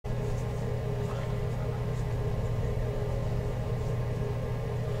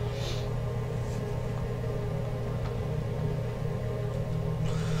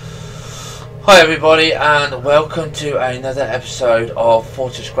Hi everybody, and welcome to another episode of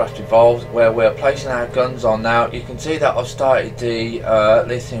Fortresscraft Evolved, where we're placing our guns on now. You can see that I've started the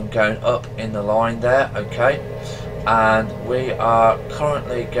lithium going up in the line there, okay, and we are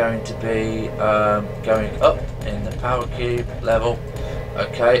currently going to be going up in the power cube level,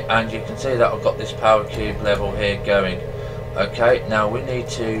 okay, and you can see that I've got this power cube level here going. Okay, now we need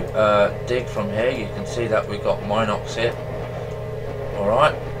to dig from here. You can see that we've got Minox here.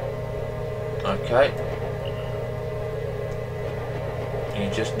 Alright. Okay. You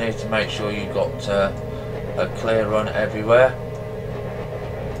just need to make sure you've got a clear run everywhere.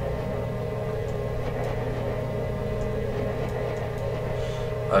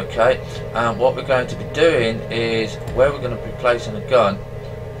 Okay, and what we're going to be doing is where we're going to be placing a gun,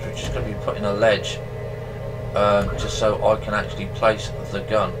 we're just going to be putting a ledge just so I can actually place the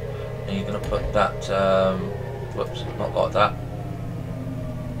gun. And you're going to put that, whoops, not like that.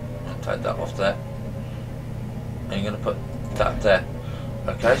 Take that off there, and you're going to put that there.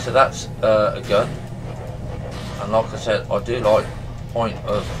 Okay, so that's a gun, and like I said, I do like point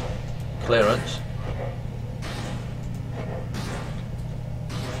of clearance.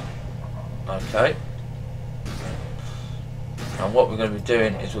 Okay, and what we're going to be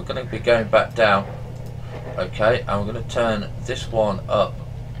doing is we're going to be going back down. Okay, and we're going to turn this one up.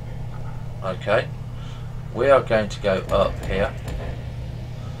 Okay, we are going to go up here.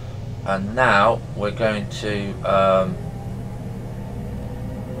 And now we're going to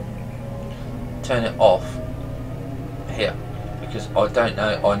turn it off here, because I don't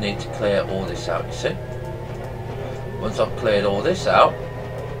know, I need to clear all this out, you see. Once I've cleared all this out,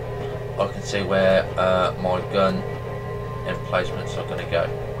 I can see where my gun emplacements are going to go.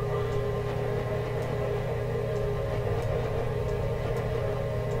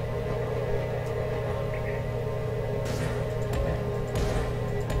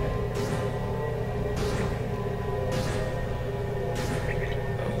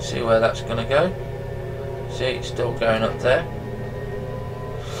 See where that's going to go. See, it's still going up there.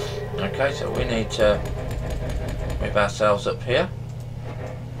 Okay, so we need to move ourselves up here.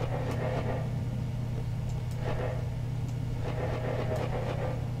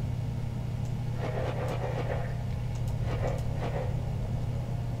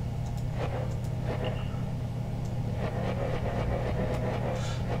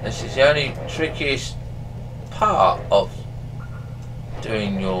 This is the only trickiest part of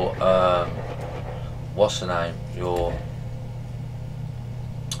doing your what's the name, your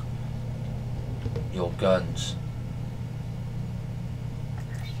guns.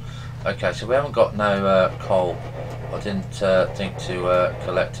 Okay, so we haven't got no coal. I didn't think to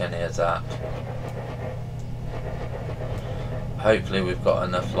collect any of that. Hopefully we've got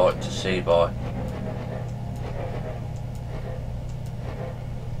enough light to see by.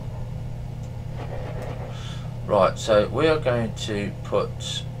 Right, so we are going to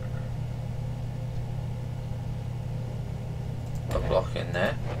put a block in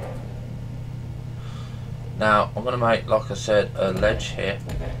there. Now I'm going to make, like I said, a ledge here.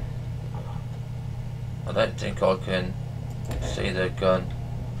 I don't think I can see the gun.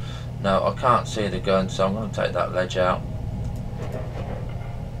 No, I can't see the gun, so I'm going to take that ledge out.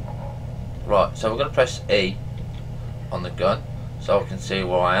 Right, so we're going to press E on the gun so I can see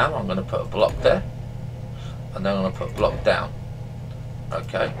where I am. I'm going to put a block there. And then I'm going to put block down.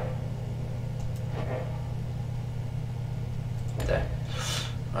 Okay. There.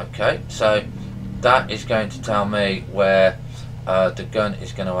 Okay, so that is going to tell me where the gun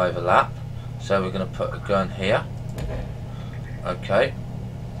is going to overlap. So we're going to put a gun here. Okay.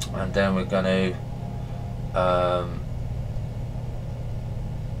 And then we're going to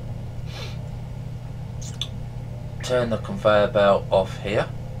turn the conveyor belt off here.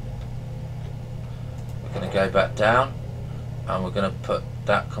 We're going to go back down, and we're going to put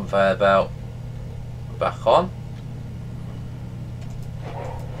that conveyor belt back on.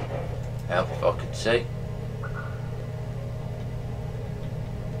 Help if I can see.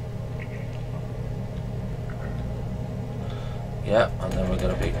 Yeah, and then we're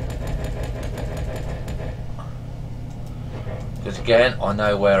going to be, because again I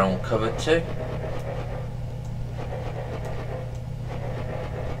know where I'm covered to.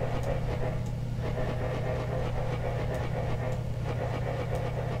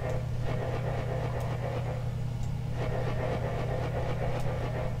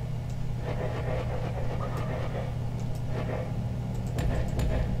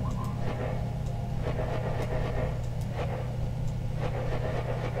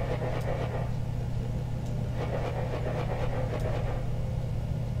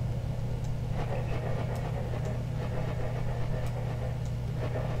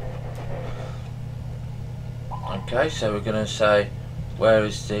 Okay, so we're going to say where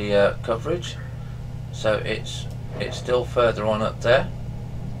is the coverage. So it's still further on up there.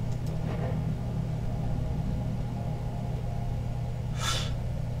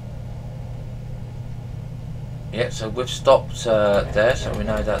 Yeah, so we've stopped there, so we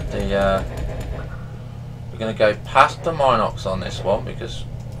know that the we're going to go past the Minox on this one because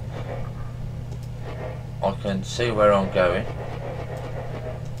I can see where I'm going,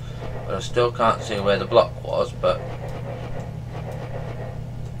 but I still can't see where the block was. But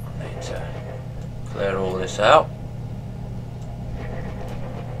I need to clear all this out.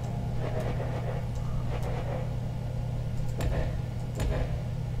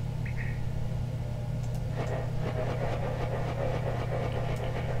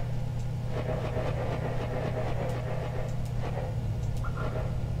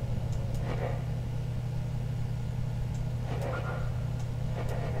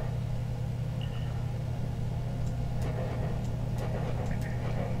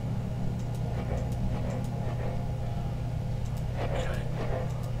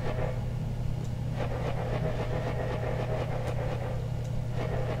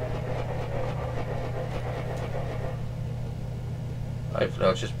 Hopefully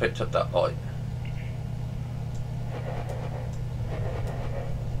I just picked up that light.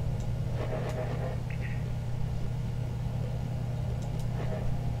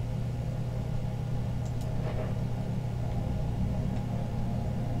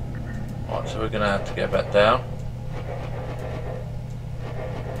 Right, so we're going to have to go back down.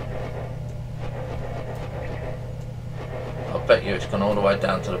 I bet you it's gone all the way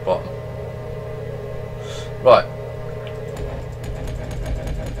down to the bottom. Right.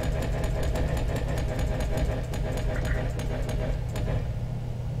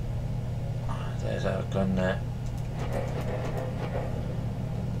 There's our gun there.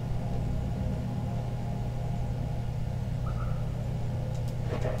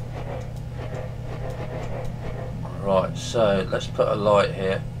 Right, so let's put a light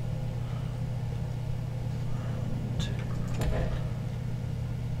here.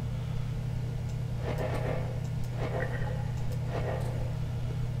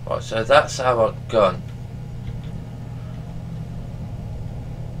 Right, so that's our gun.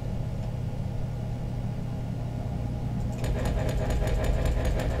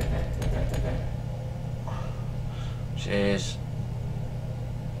 Which is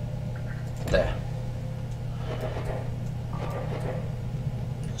there.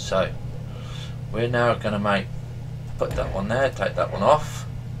 So we're now going to put that one there, take that one off,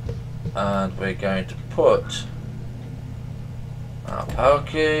 and we're going to put our power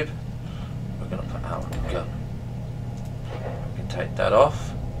cube. We're going to put our gun. We can take that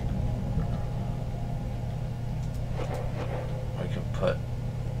off. We can put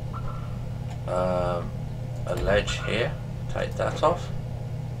a ledge here, take that off.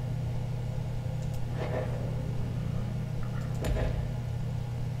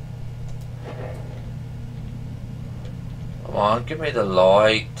 Come on, give me the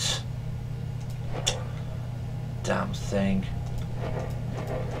light. Damn thing.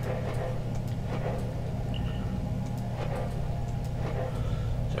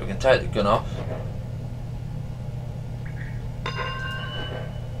 So we can take the gun off.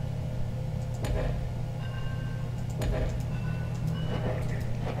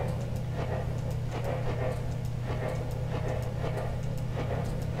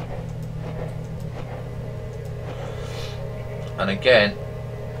 And again,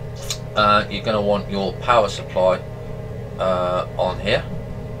 you're going to want your power supply on here.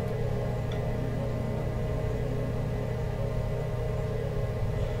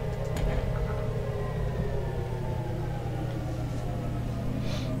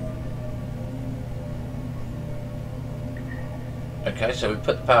 Okay, so we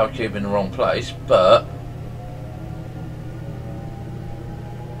put the power cube in the wrong place, but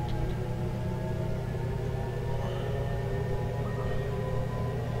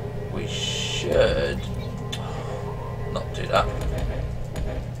we should not do that.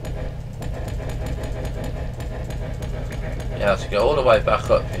 You have to go all the way back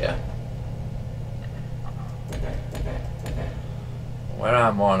up here. Where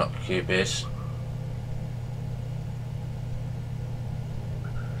our Minox cube is.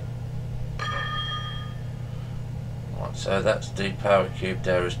 Right, so that's the power cube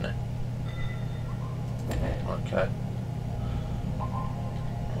there, isn't it? Okay.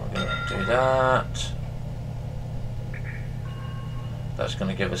 We're going to do that. That's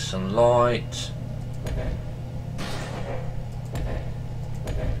going to give us some light.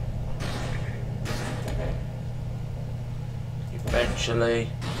 Eventually.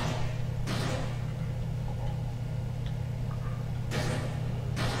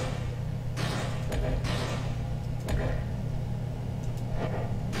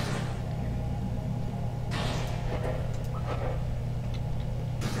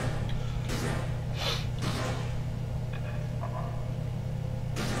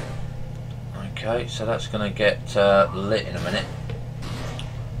 Okay, so that's going to get lit in a minute.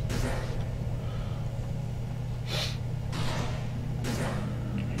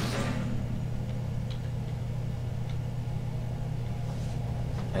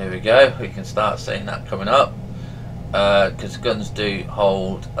 Here we go, we can start seeing that coming up, because guns do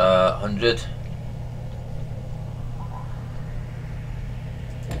hold 100.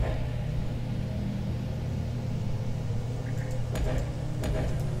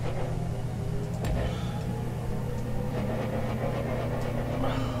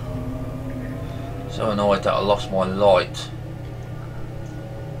 So annoyed that I lost my light.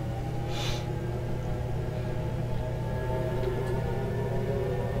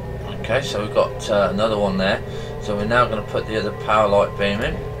 Okay, so we've got another one there. So we're now going to put the other power light beam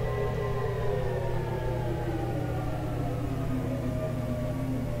in.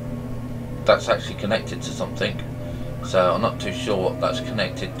 That's actually connected to something, so I'm not too sure what that's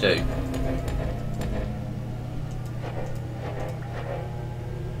connected to.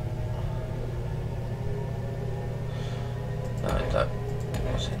 No, that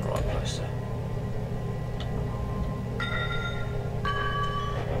was in the right place there.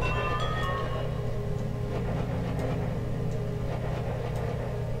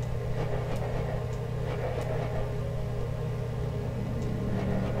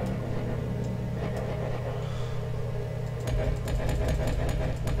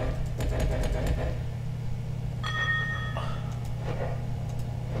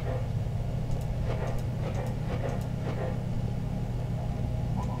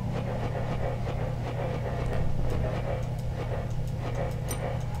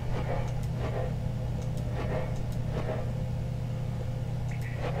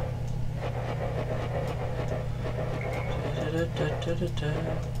 So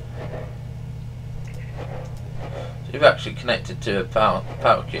you've actually connected to a power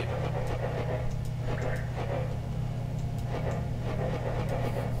cube.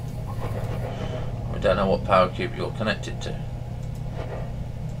 We don't know what power cube you're connected to.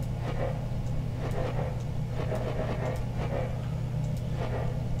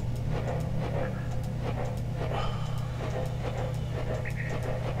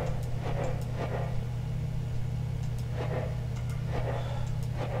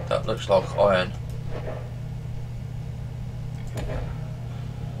 That looks like iron.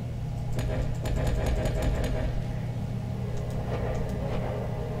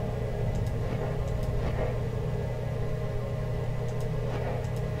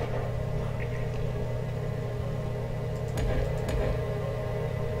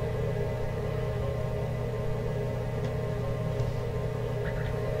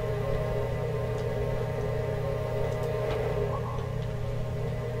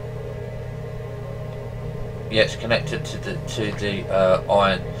 Yeah, it's connected to the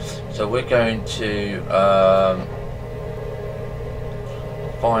iron. So we're going to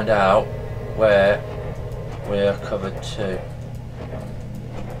find out where we're covered to.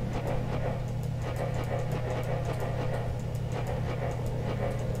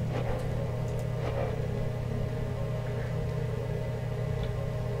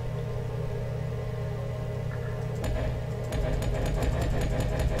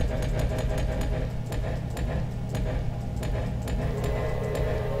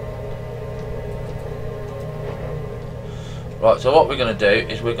 Right, so what we're going to do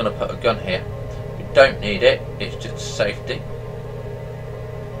is we're going to put a gun here. We don't need it, it's just safety.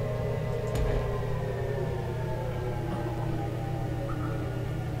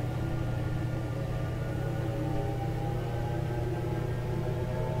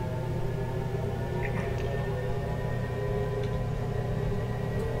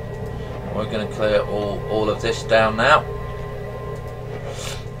 We're going to clear all of this down now.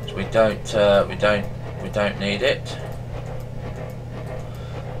 So we don't need it.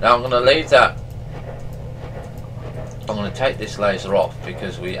 Now I'm going to leave that. I'm going to take this laser off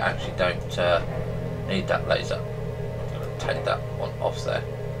because we actually don't need that laser. I'm going to take that one off there.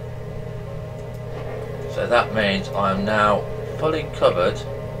 So that means I am now fully covered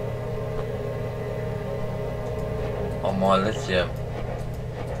on my lithium.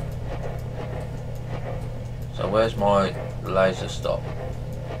 So where's my laser stop?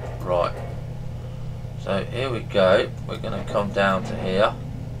 Right. So here we go. We're going to come down to here.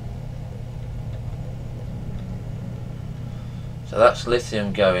 So that's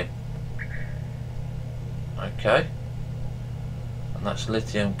lithium going. Okay. And that's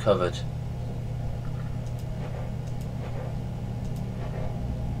lithium covered.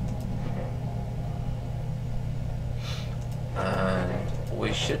 And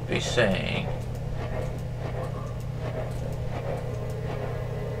we should be seeing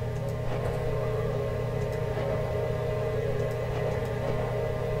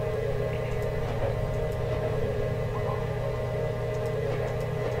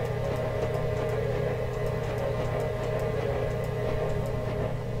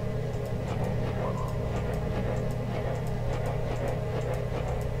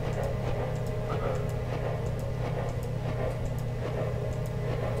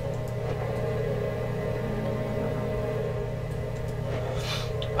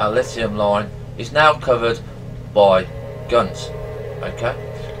our lithium line is now covered by guns. Okay,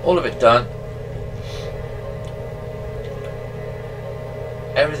 all of it done,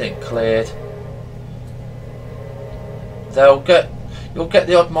 everything cleared. You'll get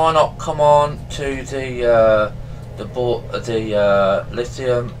the odd minot come on to the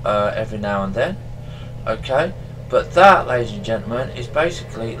lithium every now and then. Okay, but that, ladies and gentlemen, is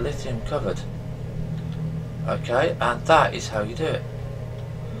basically lithium covered. Okay, and that is how you do it.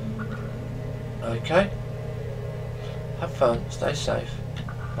 Okay, have fun, stay safe,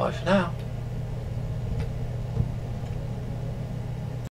 bye for now.